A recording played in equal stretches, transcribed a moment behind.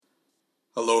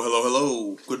Hello, hello,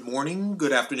 hello. Good morning,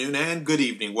 good afternoon, and good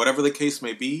evening. Whatever the case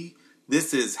may be,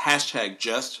 this is hashtag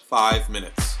just 5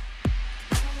 minutes.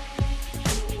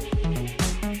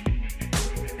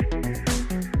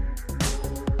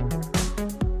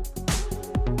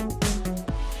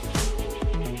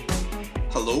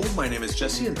 Hello, my name is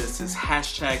Jesse, and this is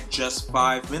hashtag just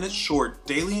 5 minutes, short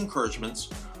daily encouragements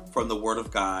from the Word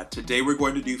of God. Today we're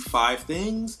going to do 5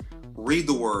 things. Read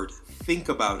the Word, think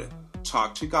about it,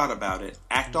 talk to God about it,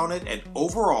 act on it, and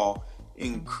overall,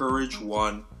 encourage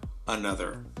one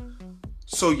another.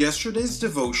 So yesterday's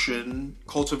devotion,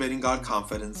 Cultivating God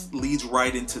Confidence, leads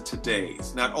right into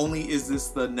today's. Not only is this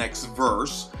the next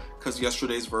verse, because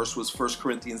yesterday's verse was 1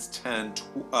 Corinthians 10,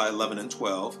 11 and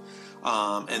 12,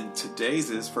 and today's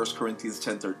is 1 Corinthians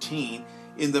 10, 13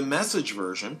 in the Message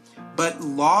version, but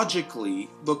logically,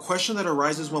 the question that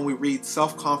arises when we read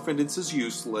self-confidence is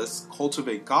useless,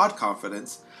 cultivate God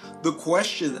confidence, the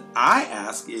question I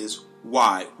ask is,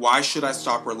 why? Why should I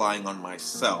stop relying on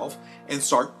myself and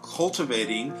start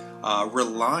cultivating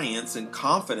reliance and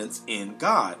confidence in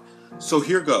God? So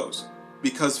here goes.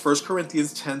 Because 1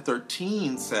 Corinthians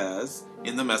 10:13 says,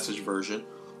 in the Message version,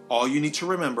 all you need to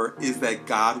remember is that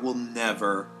God will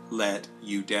never let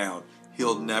you down.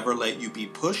 He'll never let you be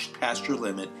pushed past your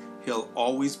limit. He'll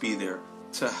always be there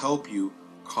to help you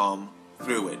come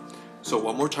through it. So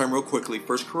one more time real quickly,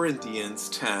 1 Corinthians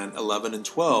 10, 11, and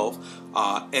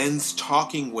 12 ends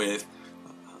talking with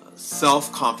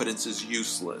self-confidence is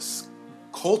useless.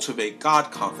 Cultivate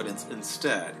God confidence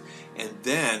instead. And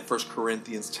then 1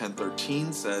 Corinthians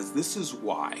 10:13 says this is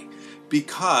why.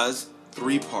 Because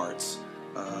 3 parts.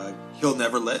 He'll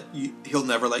never let you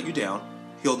down.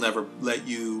 He'll never let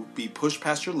you be pushed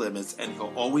past your limits, and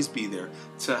he'll always be there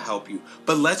to help you.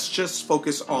 But let's just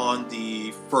focus on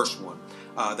the first one,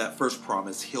 that first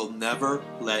promise. He'll never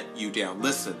let you down.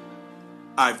 Listen,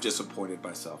 I've disappointed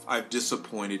myself. I've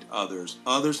disappointed others.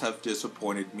 Others have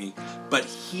disappointed me. But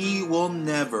he will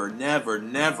never, never,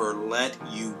 never let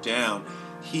you down.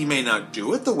 He may not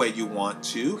do it the way you want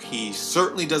to. He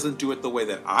certainly doesn't do it the way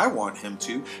that I want him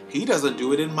to. He doesn't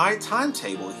do it in my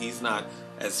timetable. He's not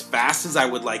as fast as I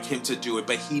would like him to do it,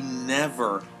 but he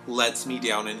never lets me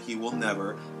down, and he will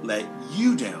never let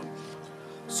you down.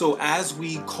 So as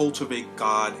we cultivate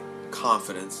God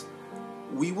confidence,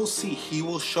 we will see, he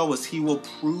will show us, he will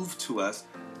prove to us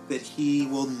that he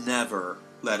will never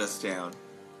let us down.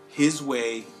 His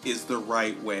way is the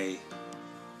right way,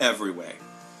 every way.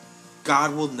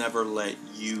 God will never let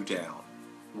you down.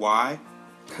 Why?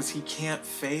 Because he can't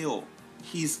fail.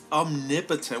 He's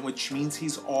omnipotent, which means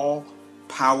he's all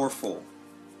powerful.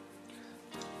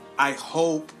 I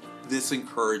hope this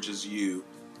encourages you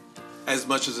as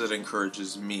much as it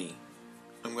encourages me.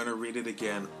 I'm going to read it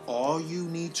again. All you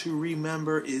need to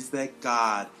remember is that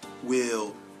God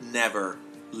will never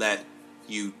let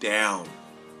you down.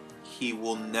 He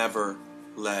will never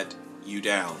let you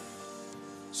down.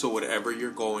 So whatever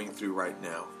you're going through right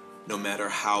now, no matter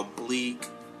how bleak,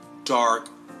 dark,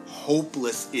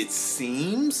 hopeless it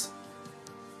seems,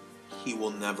 he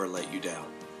will never let you down.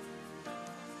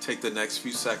 Take the next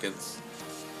few seconds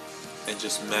and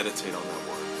just meditate on that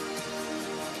word.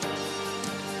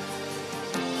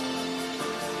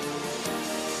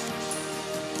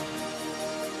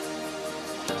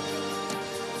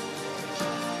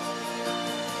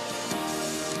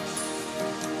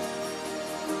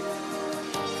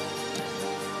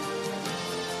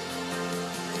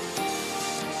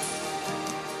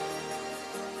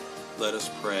 Let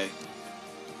us pray.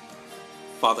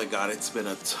 Father God, it's been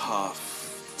a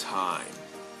tough time.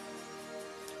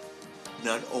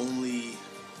 Not only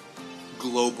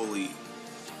globally,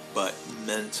 but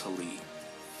mentally,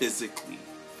 physically,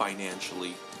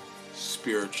 financially,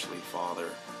 spiritually, Father.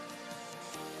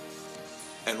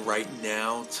 And right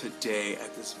now, today,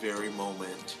 at this very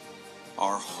moment,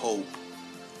 our hope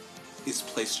is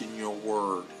placed in your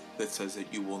word that says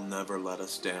that you will never let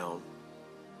us down.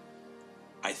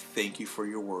 I thank you for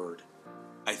your word.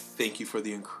 I thank you for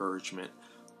the encouragement.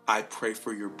 I pray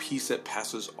for your peace that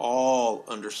passes all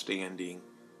understanding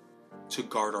to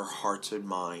guard our hearts and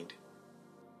mind.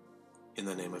 In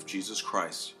the name of Jesus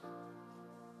Christ.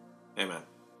 Amen.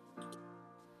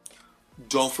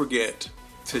 Don't forget,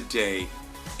 today,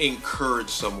 encourage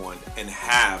someone and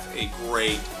have a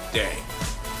great day.